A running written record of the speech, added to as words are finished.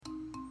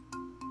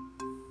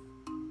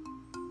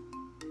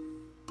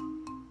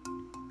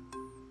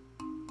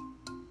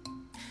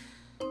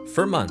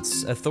For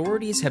months,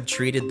 authorities have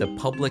treated the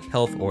public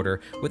health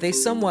order with a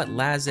somewhat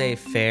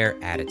laissez-faire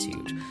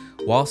attitude.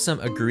 While some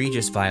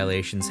egregious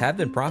violations have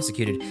been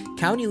prosecuted,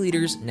 county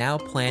leaders now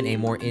plan a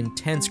more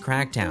intense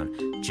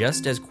crackdown,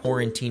 just as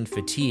quarantine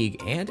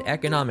fatigue and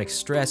economic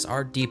stress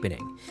are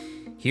deepening.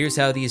 Here's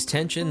how these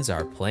tensions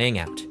are playing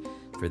out.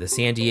 For the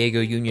San Diego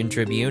Union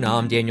Tribune,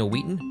 I'm Daniel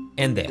Wheaton,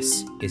 and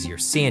this is your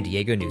San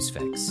Diego News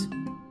Fix.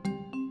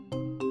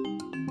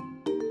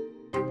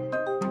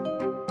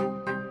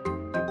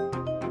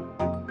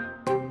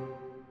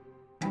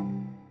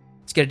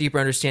 To get a deeper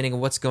understanding of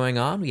what's going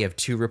on, we have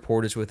two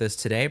reporters with us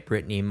today,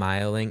 Brittany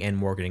Meiling and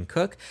Morgan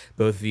Cook.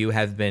 Both of you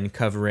have been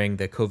covering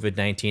the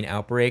COVID-19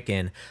 outbreak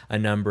in a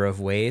number of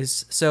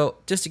ways. So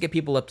just to get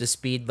people up to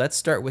speed, let's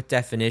start with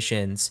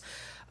definitions.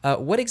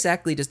 What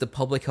exactly does the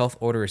public health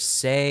order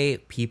say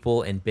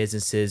people and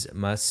businesses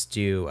must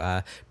do?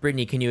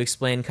 Brittany, can you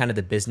explain kind of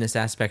the business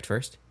aspect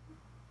first?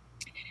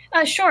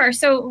 Sure.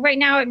 So right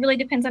now, it really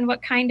depends on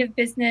what kind of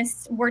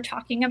business we're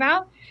talking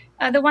about.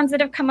 The ones that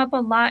have come up a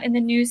lot in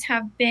the news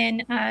have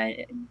been,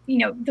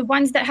 the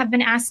ones that have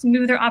been asked to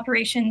move their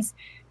operations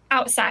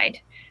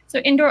outside. So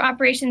indoor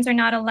operations are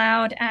not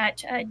allowed at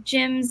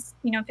gyms,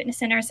 fitness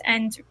centers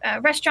and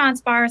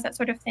restaurants, bars, that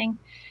sort of thing.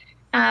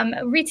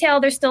 Retail,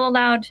 they're still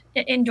allowed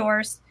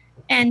indoors.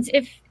 And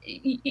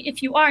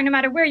if you are, no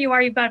matter where you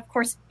are, you've got to, of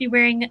course, be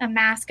wearing a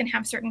mask and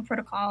have certain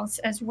protocols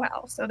as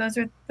well. So those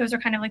are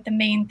kind of like the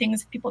main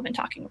things people have been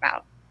talking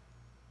about.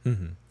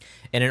 Mm-hmm.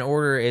 And an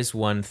order is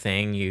one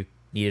thing. You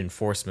need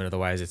enforcement,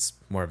 otherwise it's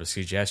more of a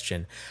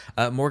suggestion.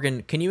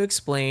 Morgan, can you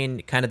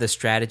explain kind of the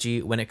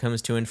strategy when it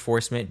comes to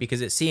enforcement? Because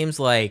it seems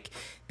like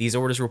these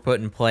orders were put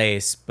in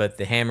place, but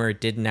the hammer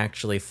didn't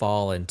actually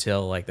fall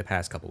until like the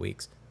past couple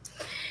weeks.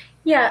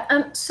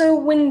 Yeah. So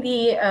when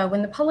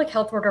the public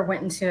health order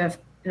went into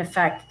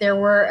effect, there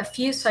were a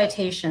few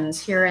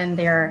citations here and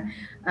there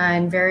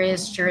in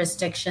various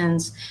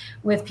jurisdictions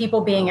with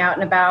people being out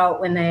and about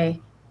when they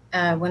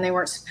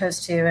weren't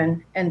supposed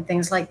to and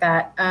things like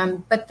that.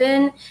 But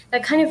then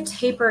that kind of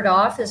tapered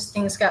off as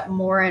things got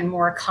more and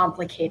more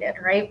complicated,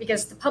 right?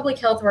 Because the public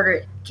health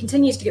order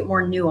continues to get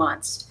more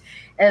nuanced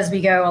as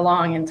we go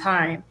along in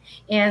time.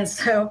 And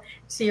so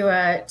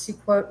to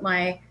quote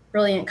my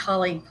brilliant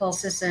colleague, Paul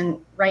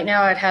Sisson, right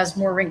now it has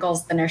more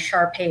wrinkles than a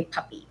Shar-Pei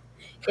puppy.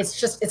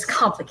 It's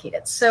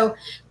complicated. So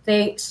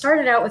they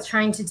started out with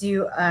trying to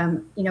do,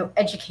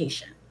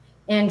 education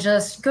and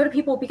just go to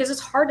people because it's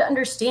hard to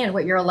understand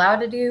what you're allowed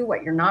to do,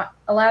 what you're not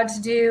allowed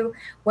to do,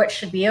 what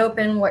should be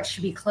open, what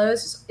should be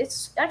closed.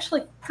 It's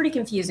actually pretty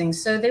confusing.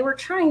 So they were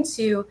trying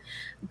to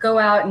go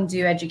out and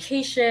do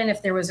education.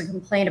 If there was a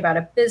complaint about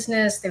a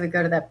business, they would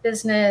go to that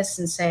business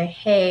and say,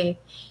 hey,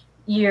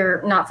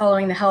 you're not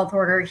following the health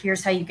order.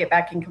 Here's how you get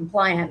back in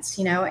compliance,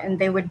 and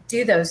they would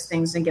do those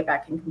things and get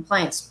back in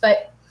compliance.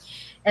 But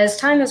as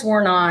time has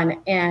worn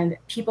on and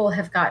people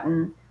have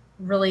gotten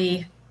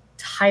really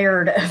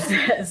tired of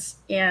this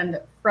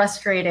and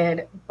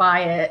frustrated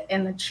by it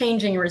and the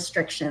changing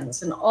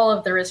restrictions and all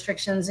of the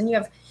restrictions, and you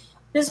have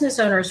business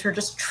owners who are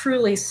just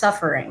truly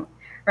suffering,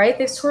 right?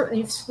 We've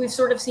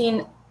sort of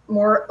seen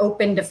more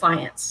open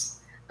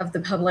defiance of the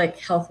public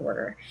health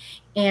order.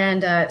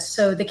 And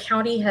so the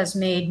county has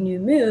made new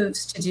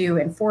moves to do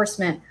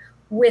enforcement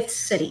with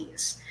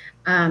cities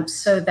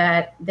so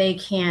that they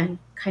can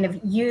kind of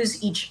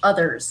use each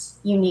other's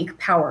unique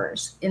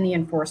powers in the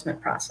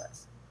enforcement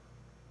process.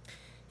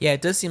 Yeah,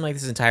 it does seem like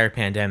this entire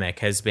pandemic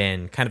has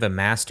been kind of a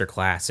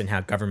masterclass in how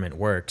government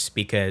works,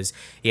 because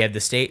you have the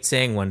state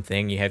saying one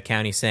thing, you have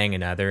county saying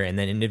another, and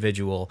then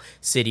individual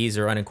cities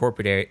or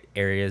unincorporated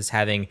areas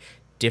having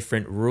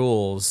different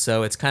rules.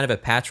 So it's kind of a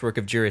patchwork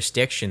of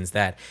jurisdictions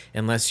that,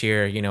 unless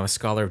you're, a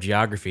scholar of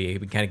geography, it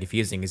can be kind of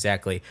confusing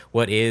exactly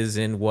what is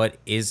and what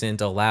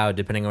isn't allowed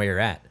depending on where you're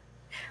at.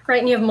 Right,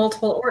 and you have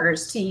multiple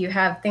orders too. You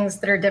have things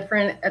that are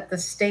different at the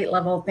state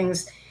level.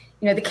 Things,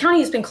 the county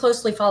has been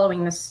closely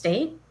following the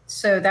state,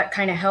 so that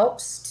kind of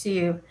helps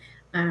to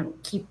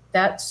keep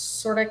that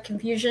sort of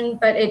confusion.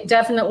 But it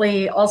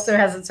definitely also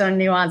has its own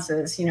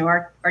nuances.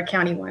 Our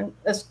county one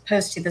as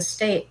opposed to the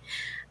state.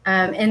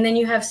 And then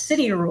you have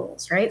city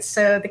rules, right?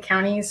 So the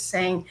county is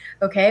saying,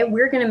 okay,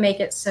 we're going to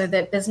make it so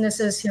that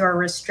businesses who are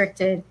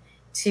restricted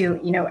to,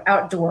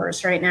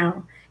 outdoors right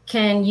now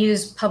can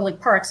use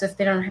public parks. If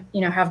they don't,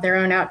 have their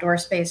own outdoor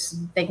space,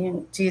 they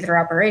can do their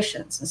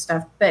operations and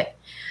stuff. But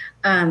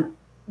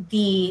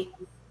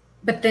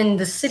then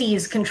the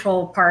cities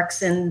control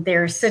parks in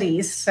their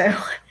cities. So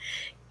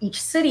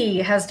each city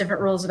has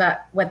different rules about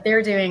what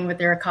they're doing with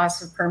their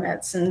costs of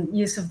permits and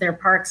use of their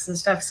parks and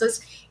stuff. So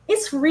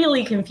it's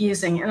really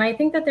confusing. And I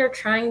think that they're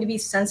trying to be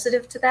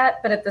sensitive to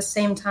that, but at the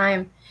same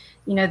time,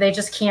 they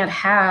just can't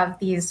have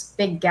these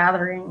big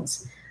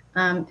gatherings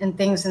and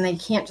things, and they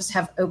can't just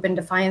have open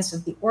defiance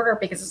of the order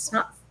because it's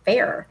not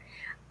fair.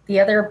 The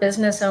other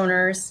business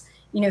owners,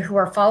 who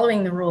are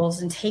following the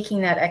rules and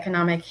taking that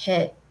economic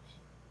hit,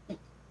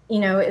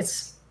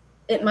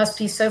 it must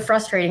be so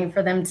frustrating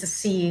for them to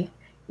see,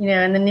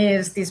 in the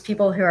news, these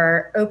people who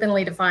are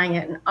openly defying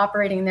it and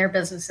operating their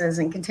businesses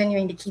and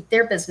continuing to keep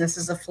their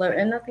businesses afloat,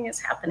 and nothing is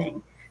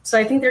happening. So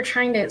I think they're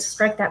trying to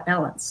strike that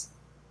balance.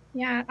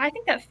 Yeah, I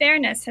think that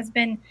fairness has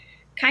been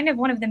kind of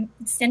one of the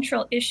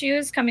central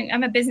issues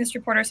I'm a business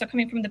reporter, so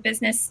coming from the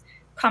business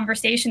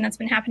conversation that's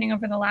been happening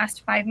over the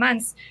last 5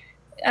 months,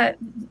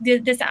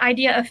 this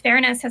idea of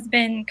fairness has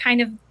been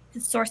kind of the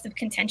source of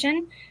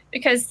contention,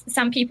 because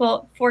some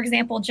people, for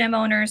example, gym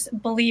owners,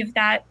 believe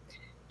that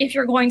if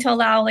you're going to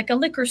allow like a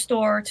liquor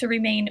store to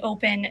remain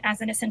open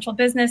as an essential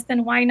business,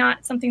 then why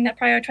not something that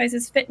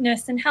prioritizes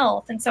fitness and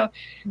health? And so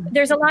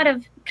there's a lot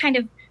of kind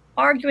of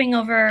arguing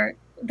over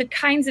the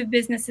kinds of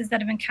businesses that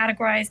have been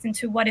categorized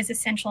into what is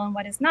essential and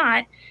what is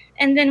not.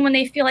 And then when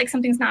they feel like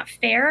something's not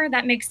fair,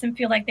 that makes them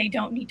feel like they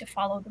don't need to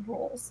follow the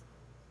rules.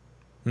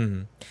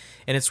 Mm-hmm.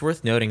 And it's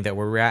worth noting that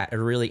we're at a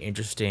really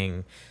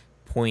interesting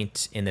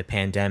point in the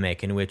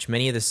pandemic in which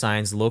many of the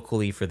signs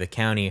locally for the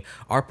county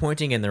are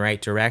pointing in the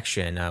right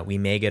direction. We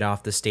may get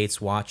off the state's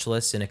watch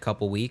list in a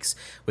couple weeks,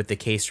 with the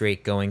case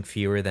rate going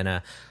fewer than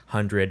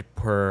 100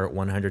 per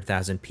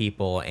 100,000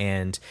 people,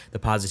 and the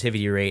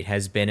positivity rate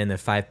has been in the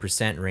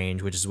 5%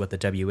 range, which is what the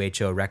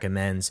WHO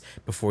recommends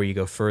before you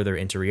go further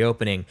into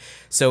reopening.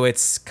 So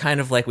it's kind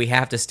of like we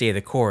have to stay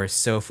the course.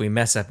 So if we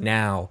mess up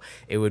now,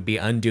 it would be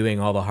undoing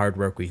all the hard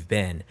work we've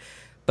been.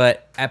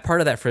 But at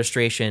part of that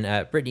frustration,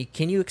 Brittany,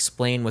 can you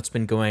explain what's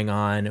been going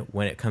on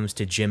when it comes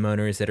to gym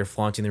owners that are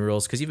flaunting the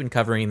rules? Because you've been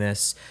covering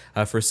this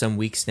for some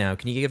weeks now.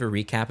 Can you give a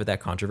recap of that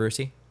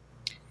controversy?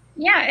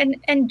 Yeah,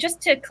 and just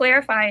to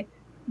clarify,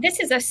 this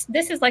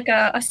is like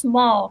a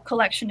small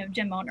collection of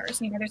gym owners.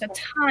 There's a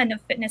ton of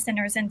fitness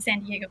centers in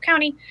San Diego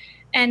County,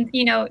 and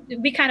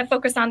we kind of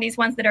focus on these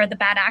ones that are the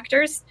bad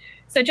actors.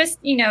 So just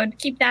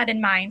keep that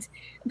in mind.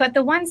 But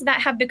the ones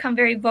that have become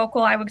very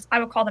vocal, I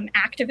would call them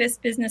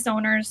activist business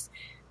owners.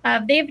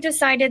 They've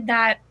decided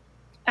that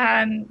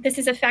this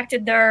has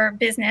affected their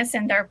business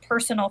and their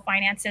personal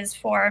finances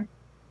for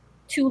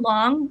too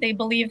long. They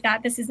believe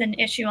that this is an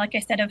issue, like I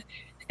said, of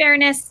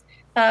fairness,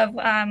 of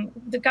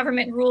the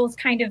government rules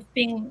kind of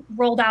being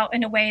rolled out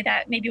in a way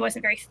that maybe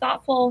wasn't very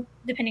thoughtful,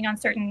 depending on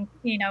certain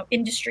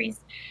industries.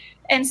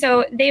 And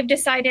so they've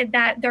decided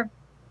that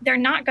they're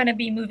not going to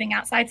be moving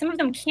outside. Some of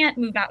them can't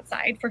move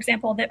outside. For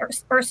example, there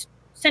are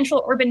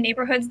central urban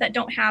neighborhoods that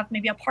don't have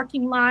maybe a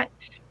parking lot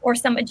or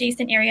some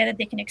adjacent area that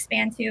they can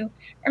expand to.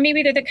 Or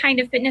maybe they're the kind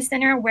of fitness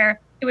center where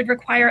it would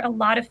require a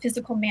lot of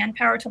physical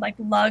manpower to like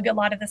lug a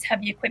lot of this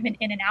heavy equipment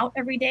in and out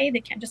every day.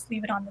 They can't just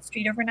leave it on the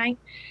street overnight.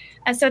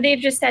 And so they've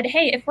just said,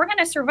 hey, if we're going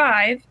to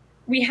survive,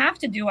 we have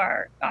to do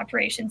our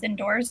operations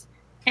indoors.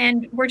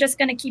 And we're just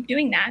going to keep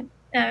doing that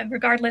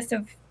regardless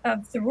of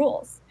the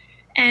rules.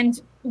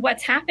 And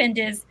what's happened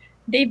is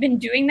they've been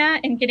doing that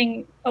and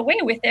getting away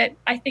with it,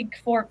 I think,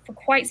 for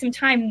quite some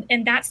time.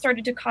 And that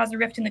started to cause a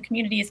rift in the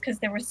communities because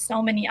there were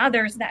so many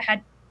others that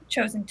had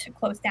chosen to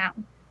close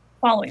down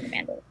following the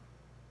mandate.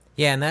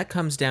 Yeah, and that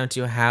comes down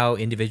to how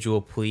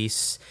individual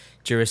police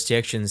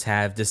jurisdictions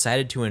have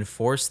decided to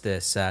enforce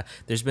this.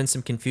 There's been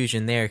some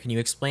confusion there. Can you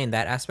explain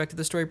that aspect of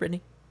the story,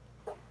 Brittany?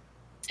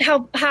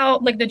 How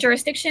like the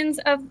jurisdictions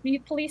of the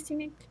police, you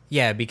mean?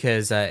 Yeah,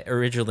 because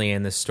originally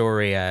in the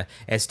story,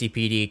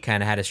 SDPD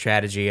kind of had a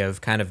strategy of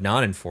kind of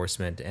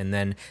non-enforcement, and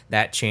then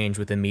that changed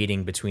with a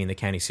meeting between the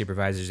county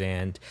supervisors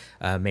and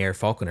Mayor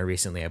Falconer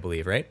recently, I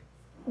believe, right?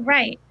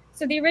 Right.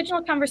 So the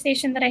original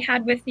conversation that I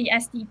had with the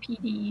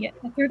SDPD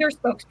through their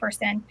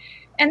spokesperson,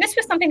 and this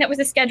was something that was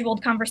a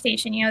scheduled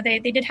conversation. They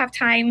did have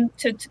time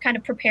to kind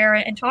of prepare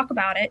and talk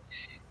about it.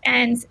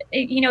 And,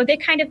 they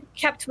kind of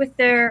kept with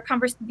their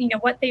conversation,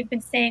 what they've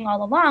been saying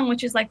all along,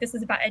 which is like, this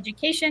is about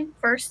education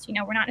first.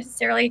 We're not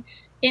necessarily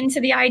into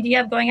the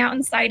idea of going out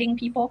and citing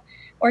people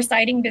or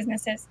citing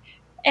businesses.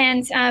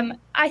 And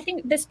I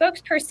think the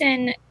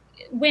spokesperson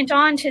went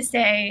on to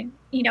say,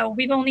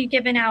 we've only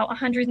given out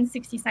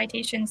 160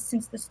 citations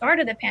since the start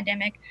of the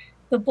pandemic.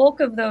 The bulk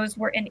of those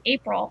were in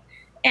April.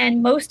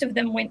 And most of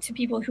them went to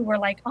people who were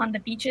like on the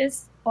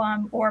beaches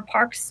or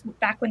parks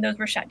back when those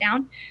were shut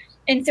down.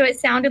 And so it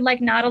sounded like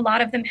not a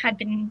lot of them had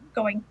been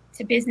going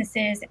to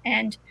businesses.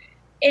 And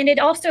it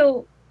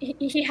also,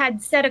 he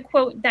had said a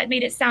quote that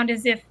made it sound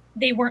as if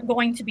they weren't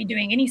going to be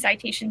doing any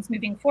citations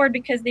moving forward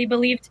because they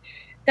believed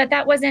that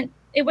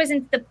it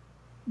wasn't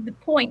the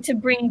point to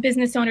bring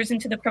business owners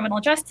into the criminal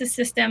justice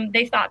system.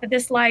 They thought that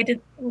this lay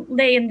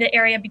in the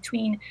area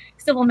between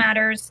civil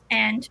matters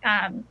and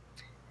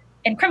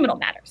criminal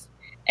matters.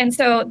 And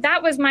so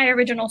that was my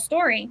original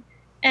story.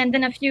 And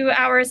then a few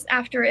hours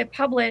after it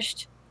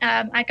published,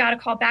 I got a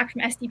call back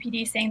from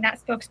SDPD saying that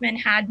spokesman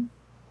had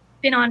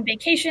been on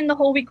vacation the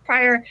whole week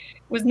prior,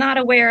 was not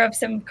aware of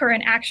some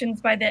current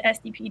actions by the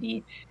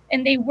SDPD,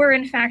 and they were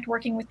in fact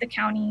working with the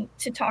county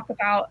to talk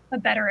about a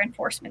better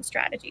enforcement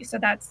strategy. So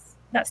that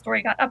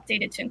story got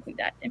updated to include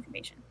that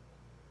information.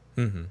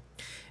 Mm-hmm.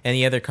 And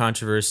the other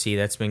controversy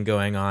that's been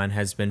going on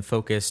has been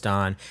focused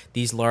on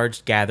these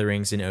large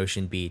gatherings in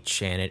Ocean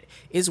Beach, and it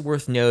is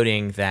worth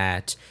noting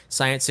that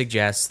science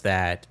suggests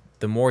that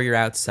the more you're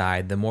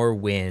outside, the more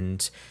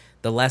wind,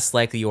 the less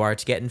likely you are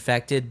to get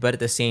infected. But at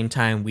the same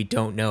time, we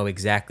don't know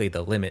exactly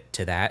the limit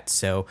to that.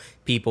 So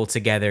people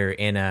together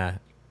in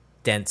a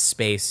dense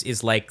space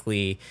is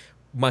likely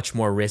much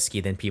more risky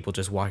than people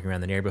just walking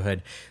around the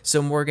neighborhood.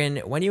 So, Morgan,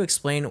 why don't you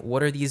explain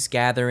what are these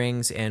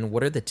gatherings and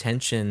what are the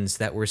tensions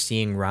that we're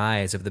seeing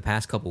rise over the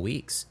past couple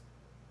weeks?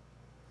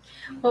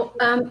 Well,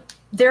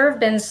 there have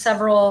been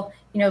several,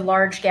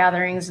 large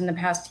gatherings in the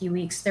past few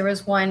weeks. There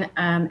was one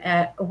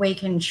at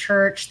Awaken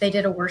Church. They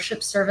did a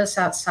worship service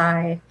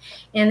outside,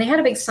 and they had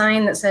a big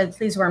sign that said,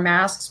 "Please wear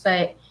masks."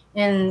 But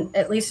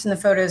at least in the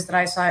photos that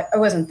I saw, I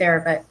wasn't there,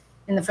 but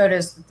in the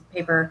photos that the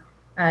paper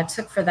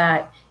took for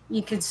that,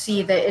 you could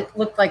see that it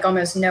looked like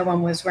almost no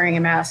one was wearing a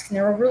mask, and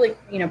they were really,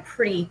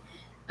 pretty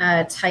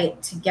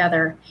tight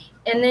together.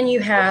 And then you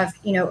have,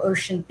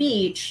 Ocean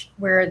Beach,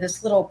 where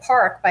this little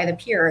park by the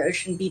pier,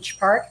 Ocean Beach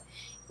Park,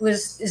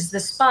 is the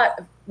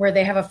spot where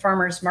they have a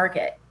farmer's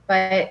market.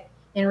 But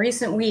in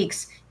recent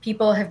weeks,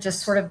 people have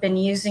just sort of been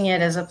using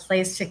it as a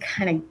place to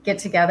kind of get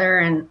together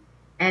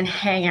and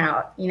hang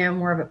out,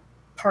 more of a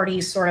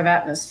party sort of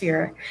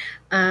atmosphere.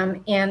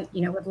 And,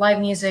 with live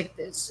music,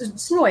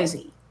 it's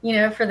noisy,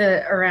 for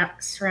the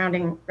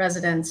surrounding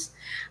residents.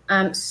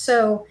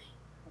 So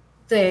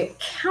the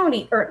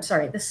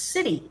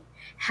city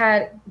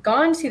had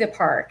gone to the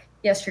park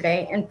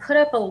yesterday and put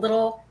up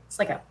it's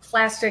like a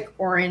plastic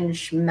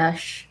orange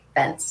mesh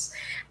fence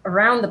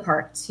around the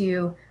park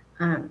to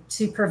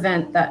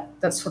prevent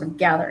that sort of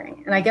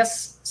gathering. And I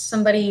guess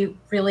somebody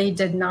really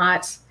did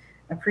not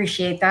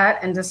appreciate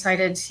that and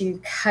decided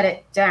to cut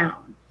it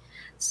down.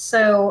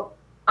 So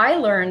I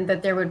learned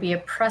that there would be a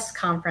press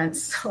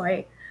conference. So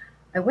I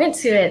went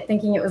to it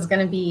thinking it was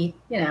going to be,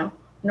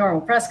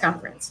 normal press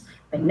conference,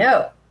 but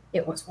no,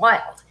 it was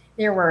wild.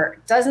 There were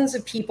dozens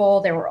of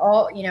people. They were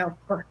all,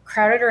 were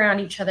crowded around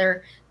each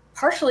other,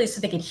 partially so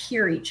they could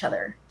hear each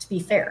other, to be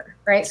fair,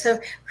 right? So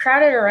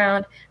crowded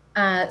around,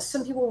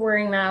 some people were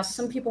wearing masks,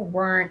 some people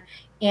weren't.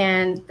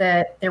 And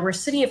there were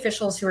city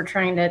officials who were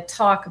trying to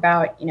talk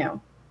about,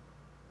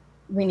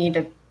 we need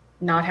to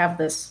not have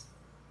this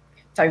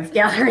type of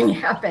gathering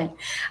happen.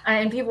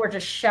 And people were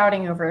just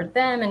shouting over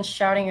them and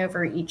shouting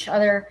over each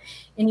other.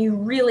 And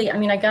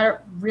I got a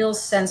real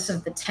sense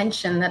of the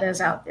tension that is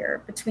out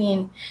there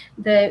between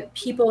the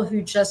people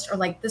who just are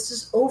like, this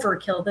is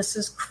overkill. This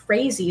is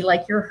crazy.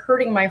 Like, you're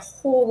hurting my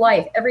whole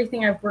life.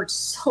 Everything I've worked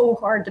so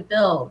hard to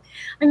build.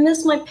 I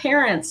miss my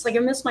parents. Like, I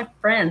miss my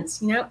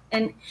friends,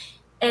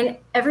 and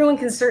everyone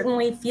can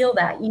certainly feel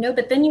that,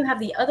 but then you have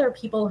the other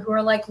people who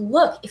are like,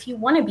 look, if you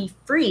want to be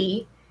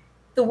free,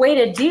 the way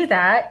to do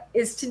that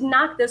is to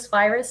knock this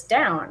virus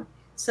down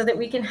so that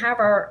we can have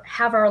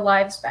our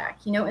lives back,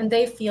 and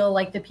they feel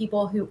like the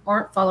people who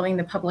aren't following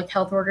the public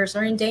health orders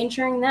are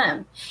endangering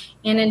them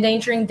and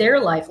endangering their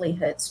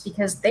livelihoods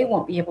because they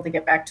won't be able to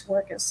get back to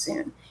work as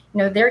soon.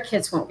 Their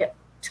kids won't get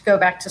to go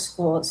back to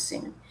school as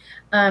soon.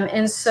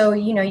 And so,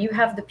 you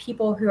have the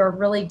people who are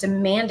really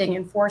demanding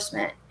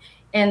enforcement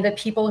and the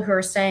people who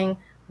are saying,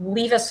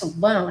 leave us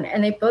alone.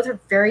 And they both are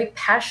very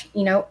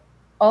passionate,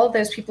 all of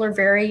those people are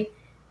very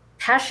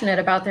passionate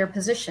about their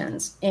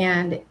positions,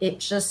 and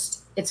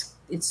it's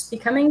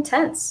becoming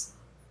tense.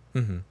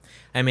 Mm-hmm.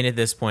 I mean, at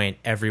this point,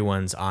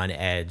 everyone's on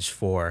edge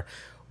for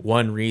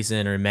one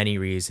reason or many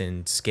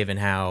reasons, given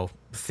how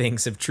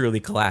things have truly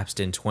collapsed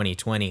in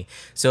 2020.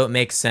 So it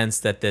makes sense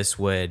that this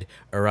would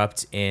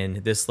erupt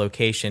in this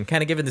location,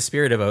 kind of given the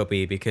spirit of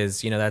Opie,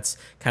 because, that's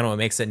kind of what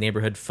makes that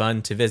neighborhood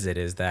fun to visit,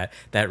 is that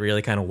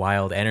really kind of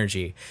wild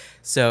energy.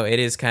 So it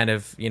is kind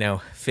of,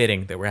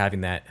 fitting that we're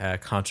having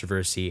that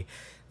controversy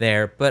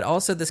there. But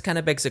also this kind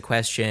of begs a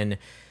question.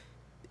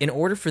 In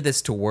order for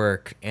this to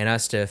work and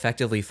us to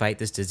effectively fight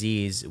this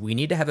disease, we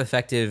need to have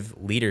effective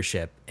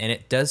leadership. And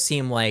it does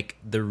seem like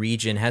the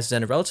region has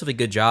done a relatively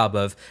good job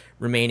of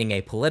remaining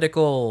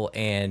apolitical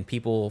and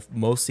people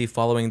mostly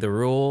following the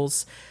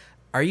rules.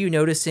 Are you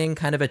noticing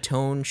kind of a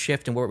tone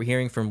shift in what we're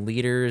hearing from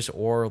leaders,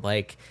 or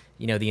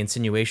the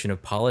insinuation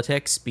of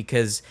politics?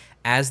 Because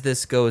as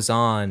this goes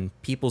on,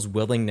 people's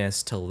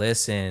willingness to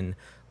listen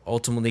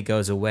ultimately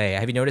goes away.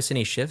 Have you noticed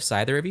any shifts,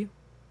 either of you?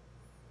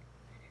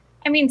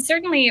 I mean,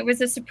 certainly it was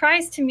a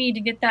surprise to me to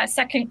get that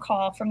second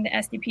call from the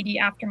SDPD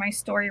after my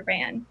story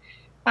ran,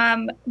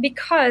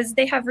 because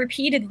they have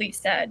repeatedly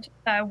said,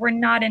 we're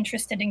not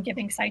interested in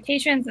giving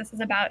citations. This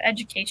is about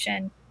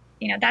education.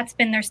 That's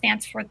been their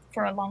stance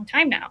for a long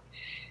time now.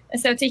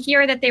 So to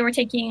hear that they were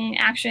taking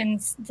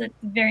actions the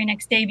very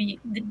next day,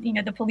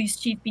 the police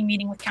chief be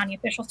meeting with county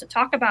officials to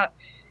talk about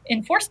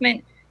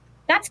enforcement,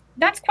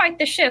 that's quite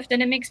the shift.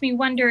 And it makes me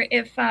wonder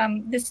if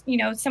this,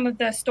 some of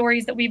the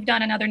stories that we've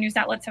done and other news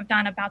outlets have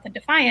done about the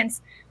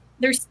defiance,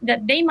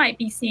 that they might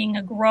be seeing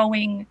a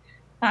growing,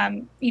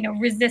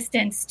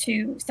 resistance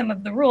to some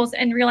of the rules,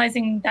 and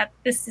realizing that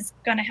this is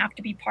going to have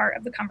to be part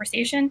of the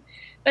conversation.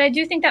 But I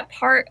do think that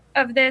part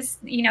of this,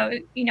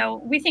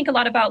 we think a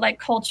lot about like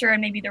culture and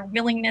maybe their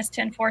willingness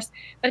to enforce,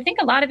 but I think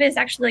a lot of it is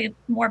actually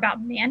more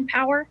about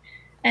manpower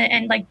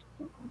and like,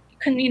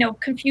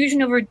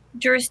 confusion over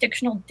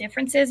jurisdictional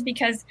differences,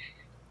 because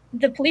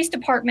the police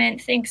department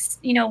thinks,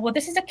 well,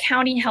 this is a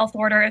county health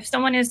order. If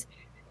someone is,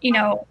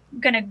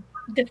 going to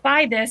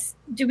defy this,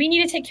 do we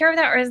need to take care of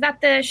that? Or is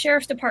that the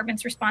sheriff's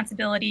department's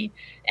responsibility?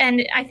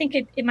 And I think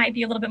it might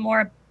be a little bit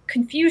more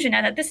confusion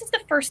and that this is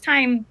the first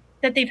time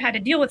that they've had to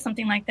deal with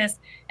something like this,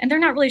 and they're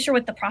not really sure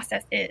what the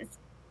process is.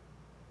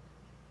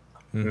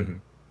 Mm-hmm.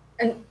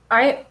 And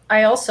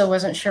I also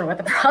wasn't sure what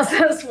the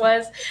process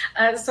was,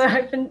 so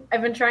I've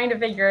been trying to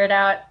figure it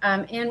out.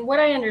 And what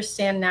I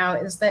understand now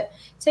is that,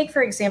 take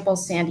for example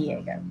San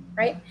Diego,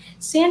 right?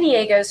 San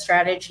Diego's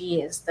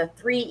strategy is the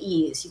 3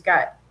 E's. You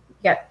got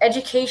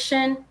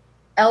education,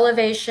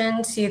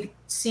 elevation to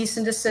cease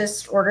and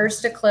desist, orders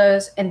to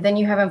close, and then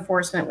you have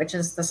enforcement, which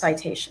is the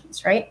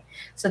citations, right?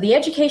 So the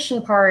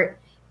education part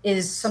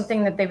is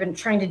something that they've been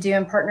trying to do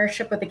in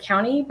partnership with the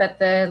county, but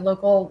the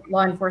local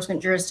law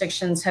enforcement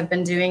jurisdictions have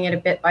been doing it a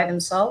bit by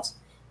themselves.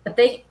 But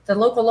the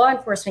local law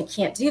enforcement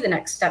can't do the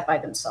next step by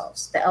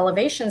themselves. The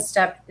elevation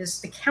step is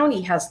the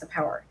county has the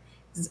power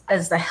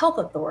as the health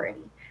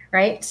authority,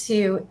 right,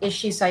 to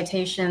issue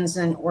citations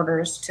and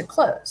orders to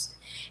close.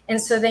 And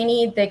so they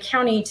need the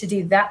county to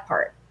do that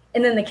part.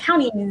 And then the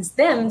county needs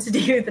them to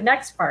do the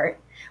next part,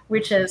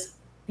 which is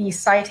the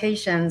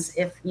citations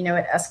if,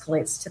 it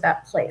escalates to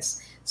that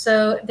place.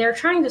 So they're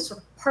trying to sort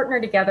of partner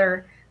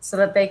together so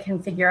that they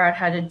can figure out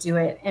how to do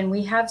it. And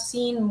we have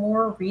seen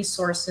more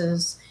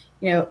resources.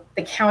 The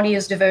county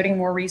is devoting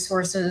more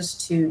resources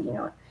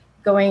to,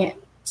 going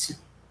to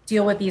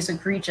deal with these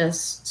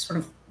egregious sort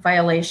of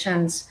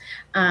violations.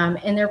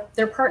 And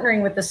they're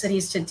partnering with the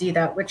cities to do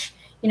that, which,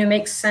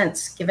 makes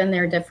sense given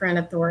their different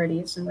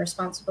authorities and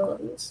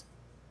responsibilities.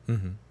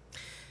 Mm-hmm.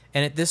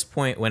 And at this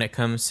point, when it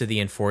comes to the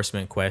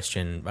enforcement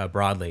question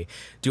broadly,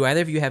 do either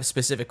of you have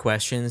specific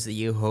questions that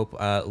you hope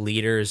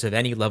leaders of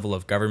any level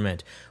of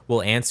government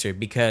will answer?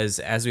 Because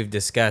as we've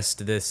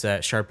discussed, this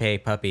Shar-Pei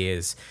puppy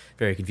is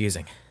very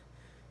confusing.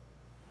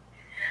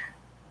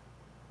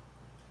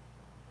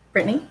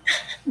 Brittany?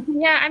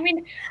 Yeah, I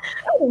mean,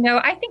 I don't know.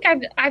 I think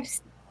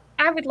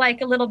I would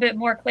like a little bit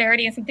more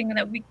clarity, and something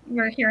that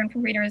we're hearing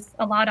from readers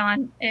a lot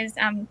on is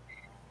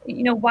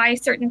why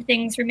certain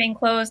things remain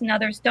closed and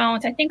others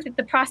don't. I think that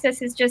the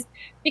process is just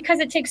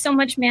because it takes so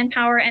much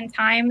manpower and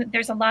time.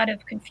 There's a lot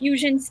of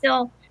confusion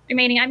still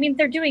remaining. I mean,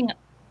 they're doing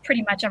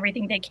pretty much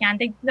everything they can.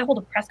 They hold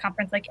a press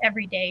conference like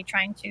every day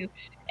trying to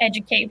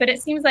educate. But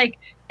it seems like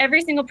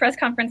every single press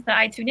conference that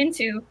I tune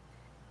into,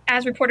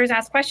 as reporters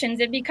ask questions,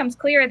 it becomes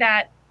clear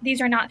that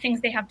these are not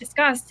things they have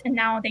discussed, and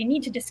now they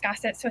need to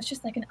discuss it. So it's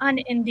just like an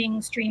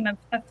unending stream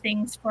of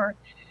things for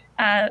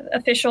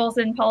officials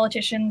and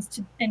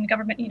politicians and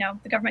government,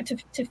 the government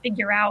to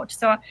figure out.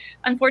 So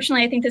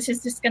unfortunately, I think this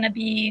is just going to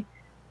be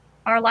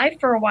our life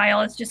for a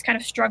while. It's just kind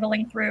of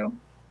struggling through.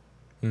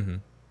 Mm-hmm.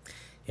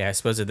 Yeah, I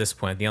suppose at this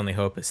point, the only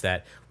hope is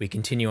that we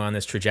continue on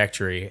this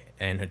trajectory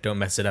and don't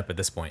mess it up at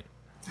this point.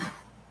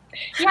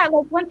 Yeah,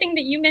 like one thing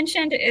that you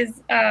mentioned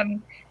is,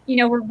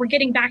 we're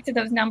getting back to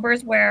those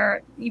numbers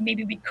where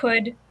maybe we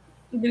could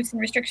loosen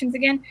restrictions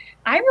again.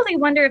 I really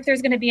wonder if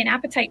there's going to be an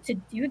appetite to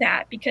do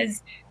that,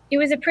 because it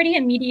was a pretty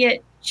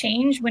immediate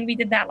change when we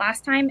did that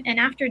last time. And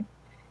after,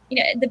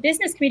 the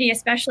business community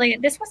especially,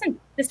 this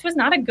was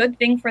not a good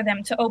thing for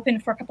them to open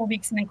for a couple of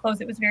weeks and then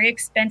close. It was very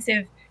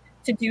expensive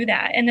to do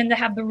that, and then to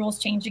have the rules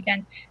change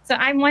again. So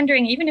I'm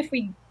wondering, even if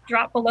we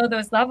drop below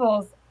those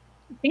levels,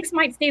 things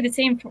might stay the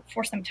same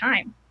for some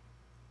time.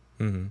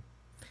 Mm-hmm.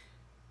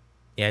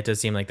 Yeah, it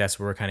does seem like that's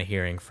what we're kind of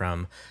hearing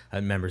from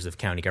members of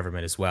county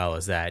government as well,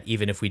 is that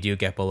even if we do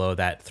get below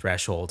that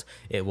threshold,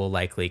 it will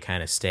likely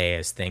kind of stay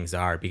as things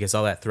are, because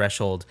all that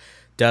threshold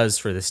does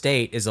for the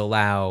state is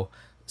allow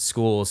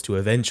schools to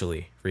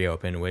eventually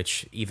reopen,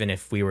 which even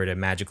if we were to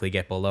magically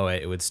get below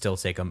it, it would still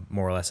take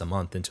more or less a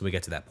month until we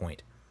get to that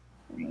point.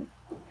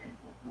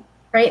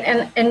 Right.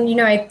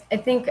 And I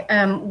think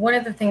one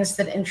of the things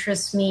that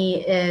interests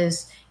me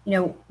is,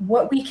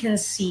 what we can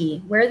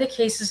see, where the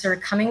cases are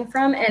coming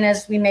from, and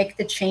as we make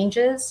the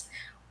changes,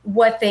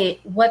 what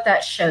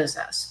that shows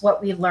us,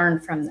 what we learn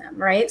from them,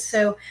 right?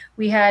 So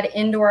we had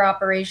indoor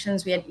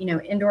operations, we had,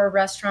 indoor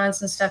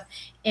restaurants and stuff,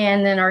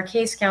 and then our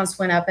case counts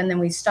went up, and then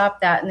we stopped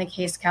that, and the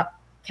case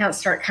counts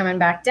start coming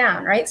back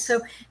down, right?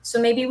 So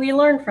maybe we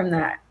learned from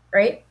that,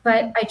 right?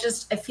 But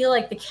I feel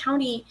like the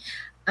county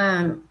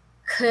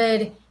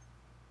could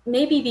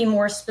maybe be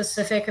more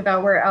specific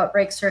about where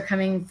outbreaks are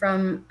coming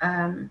from.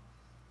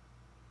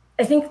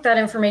 I think that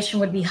information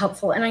would be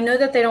helpful. And I know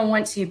that they don't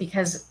want to,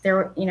 because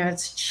they're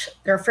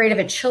afraid of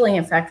a chilling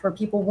effect where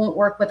people won't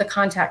work with the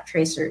contact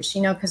tracers,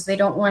 because they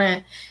don't want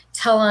to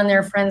tell on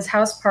their friend's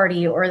house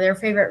party or their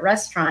favorite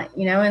restaurant,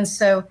 And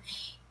so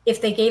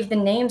if they gave the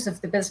names of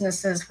the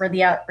businesses where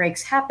the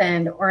outbreaks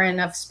happened, or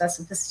enough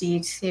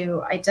specificity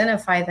to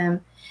identify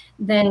them,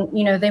 then,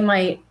 they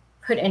might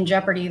put in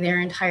jeopardy their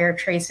entire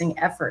tracing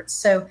efforts.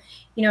 So,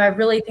 I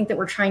really think that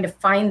we're trying to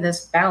find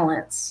this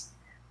balance.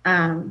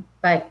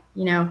 But,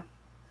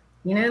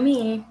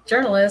 me,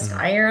 journalist,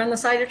 I err on the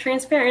side of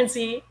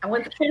transparency. I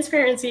want the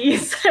transparency.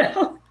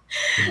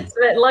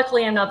 But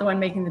luckily, I'm not the one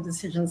making the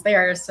decisions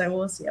there. So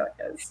we'll see how it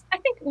goes. I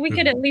think we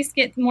could at least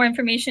get more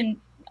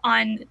information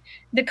on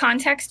the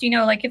context,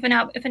 like if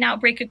an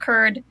outbreak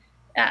occurred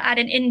at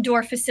an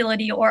indoor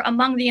facility or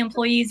among the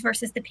employees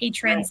versus the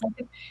patrons. Right.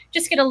 Like,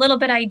 just get a little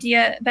bit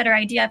better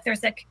idea if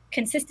there's a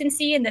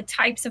consistency in the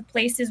types of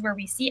places where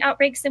we see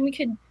outbreaks, then we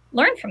could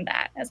learn from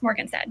that, as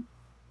Morgan said.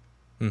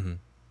 Mm-hmm.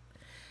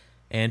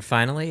 And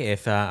finally,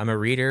 if I'm a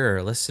reader or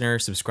a listener,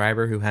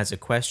 subscriber who has a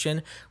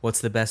question,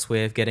 what's the best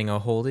way of getting a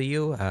hold of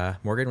you?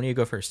 Morgan, when do you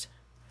go first?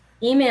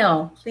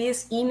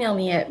 Please email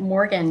me at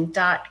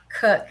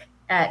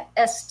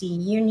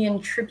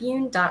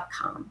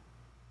morgan.cook@sduniontribune.com.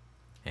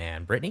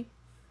 And Brittany?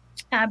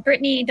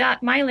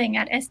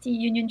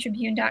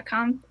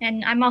 Brittany.Meiling@sduniontribune.com.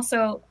 And I'm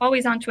also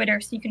always on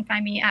Twitter, so you can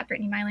find me at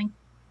Brittany Meiling.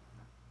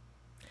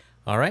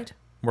 All right.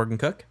 Morgan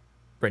Cook,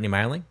 Brittany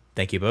Meiling,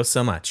 thank you both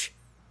so much.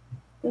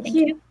 Thank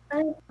you.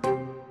 Bye.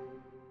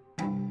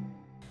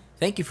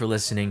 Thank you for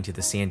listening to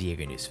the San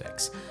Diego News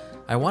Fix.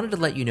 I wanted to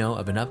let you know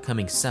of an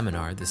upcoming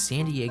seminar the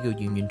San Diego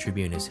Union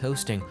Tribune is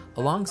hosting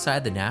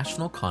alongside the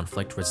National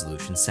Conflict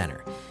Resolution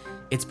Center.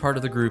 It's part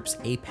of the group's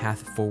A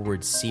Path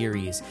Forward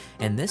series,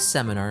 and this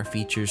seminar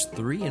features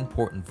 3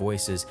 important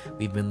voices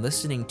we've been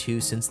listening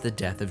to since the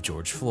death of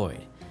George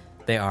Floyd.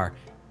 They are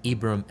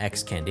Ibram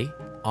X. Kendi,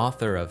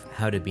 author of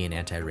How to Be an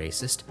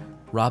Anti-Racist,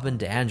 Robin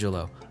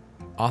DiAngelo,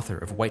 author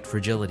of White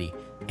Fragility,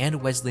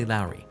 and Wesley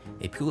Lowery,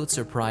 a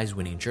Pulitzer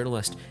Prize-winning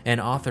journalist and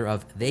author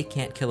of They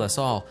Can't Kill Us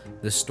All,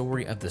 the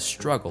story of the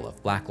struggle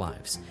of Black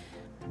lives.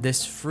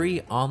 This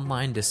free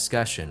online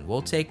discussion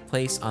will take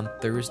place on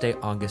Thursday,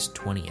 August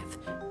 20th.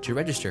 To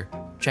register,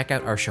 check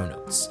out our show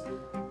notes.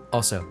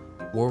 Also,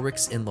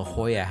 Warwick's in La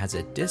Jolla has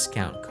a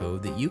discount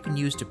code that you can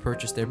use to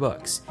purchase their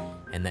books,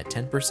 and that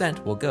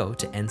 10% will go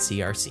to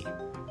NCRC.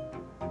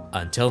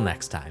 Until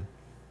next time.